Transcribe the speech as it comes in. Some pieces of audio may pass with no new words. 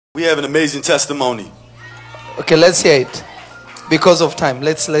We have an amazing testimony. Okay, let's hear it. Because of time,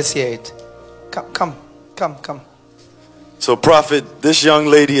 let's hear it. Come. So, Prophet, this young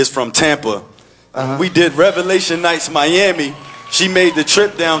lady is from Tampa. We did Revelation Nights Miami. She made the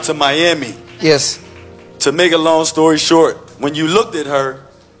trip down to Miami. Yes. To make a long story short, when you looked at her,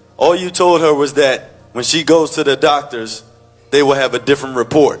 all you told her was that when she goes to the doctors, they will have a different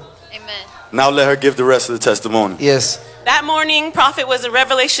report. Amen. Now let her give the rest of the testimony. Yes. That morning, Prophet, was a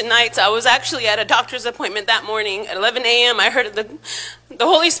Revelation Nights. I was actually at a doctor's appointment that morning at 11 a.m. I heard the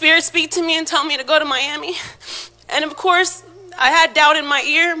Holy Spirit speak to me and tell me to go to Miami. And of course, I had doubt in my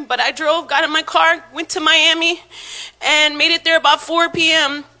ear, but I drove, got in my car, went to Miami, and made it there about 4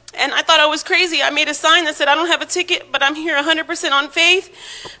 p.m. And I thought I was crazy. I made a sign that said, I don't have a ticket, but I'm here 100% on faith.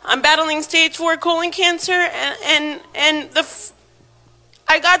 I'm battling stage 4 colon cancer. I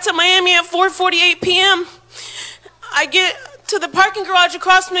got to Miami at 4:48 p.m. I get to the parking garage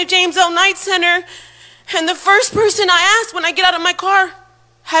across from the James L. Knight Center, and the first person I asked when I get out of my car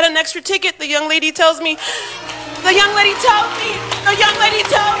had an extra ticket. The young lady tells me, my husband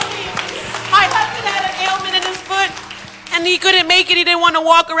had an ailment in his foot, and he couldn't make it. He didn't want to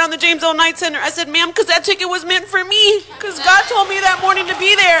walk around the James L. Knight Center. I said, ma'am, because that ticket was meant for me, because God told me that morning to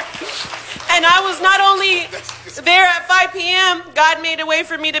be there. And I was not only there at 5 p.m., God made a way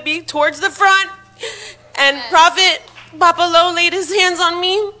for me to be towards the front. And Prophet Papa Lo laid his hands on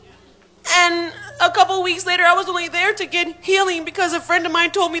me. And a couple weeks later, I was only there to get healing because a friend of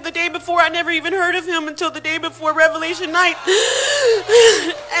mine told me the day before. I never even heard of him until the day before Revelation Night.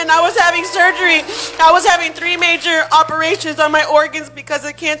 And I was having surgery. I was having 3 major operations on my organs because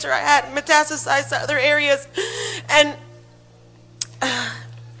of cancer. I had metastasized to other areas. And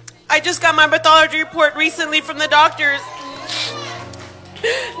I just got my pathology report recently from the doctors.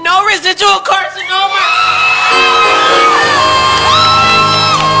 No residual carcinoma.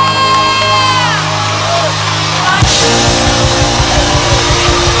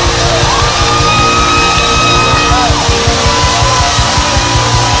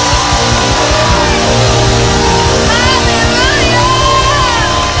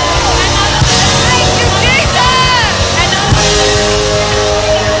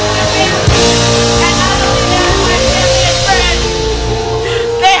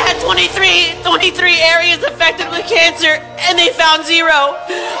 They had 23 areas affected with cancer, and they found 0.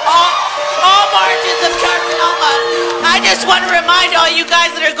 All margins of carcinoma. I just want to remind all you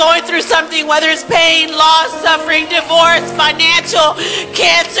guys that are going through something, whether it's pain, loss, suffering, divorce, financial,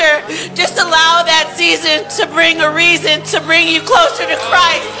 cancer, just allow that season to bring a reason to bring you closer to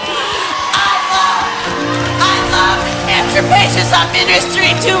Christ. I love cancer patients I'm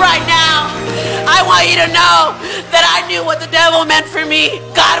ministering to right now. I want you to know that I knew what the devil meant for me.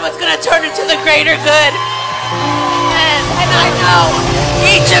 God was going to turn it to the greater good. And I know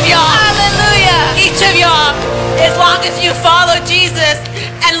each of y'all, hallelujah, each of y'all, as long as you follow Jesus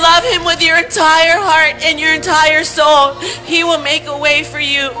and love him with your entire heart and your entire soul, he will make a way for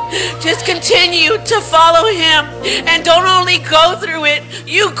you. Just continue to follow him, and don't only go through it,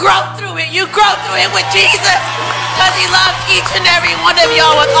 you grow through it. You grow through it with Jesus, because he loves each and every one of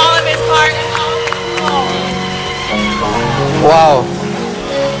y'all with all of his heart and all of his soul. Wow.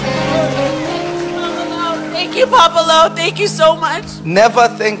 Thank you, Papa Lo. Thank you so much. Never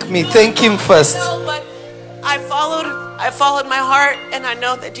thank me. Thank him first. No, but I followed my heart, and I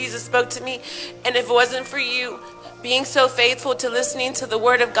know that Jesus spoke to me. And if it wasn't for you being so faithful to listening to the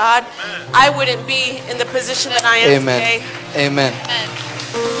word of God, I wouldn't be in the position that I am today. Amen.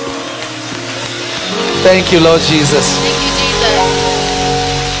 Thank you, Lord Jesus. Thank you, Jesus.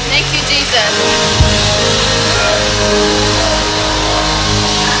 Thank you, Jesus.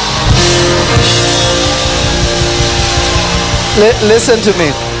 Listen to me.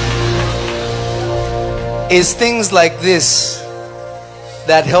 It's things like this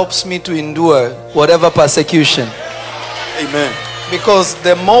that helps me to endure whatever persecution. Amen. Because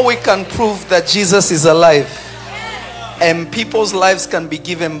the more we can prove that Jesus is alive and people's lives can be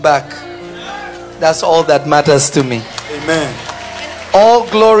given back, that's all that matters to me. Amen. All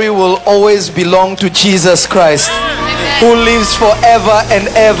glory will always belong to Jesus Christ, who lives forever and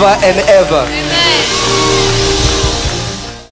ever and ever. Amen.